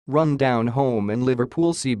Rundown home in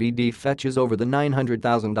Liverpool CBD fetches over the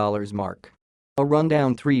 $900,000 mark. A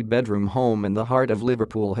rundown three-bedroom home in the heart of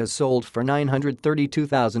Liverpool has sold for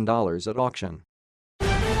 $932,000 at auction.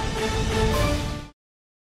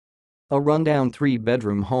 A rundown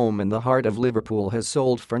three-bedroom home in the heart of Liverpool has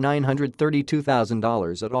sold for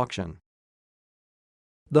 $932,000 at auction.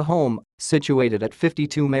 The home, situated at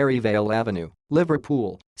 52 Maryvale Avenue,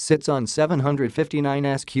 Liverpool, sits on 759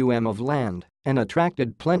 sqm of land and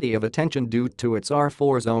attracted plenty of attention due to its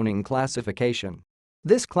R4 zoning classification.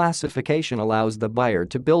 This classification allows the buyer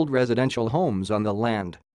to build residential homes on the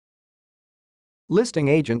land. Listing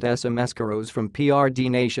agent SM Escaros from PRD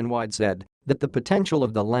Nationwide said that the potential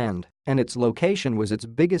of the land and its location was its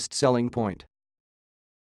biggest selling point.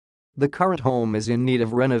 The current home is in need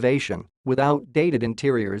of renovation, with outdated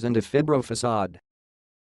interiors and a fibro facade.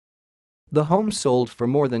 The home sold for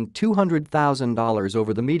more than $200,000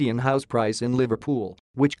 over the median house price in Liverpool,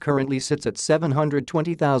 which currently sits at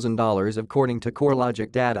 $720,000 according to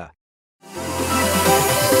CoreLogic data.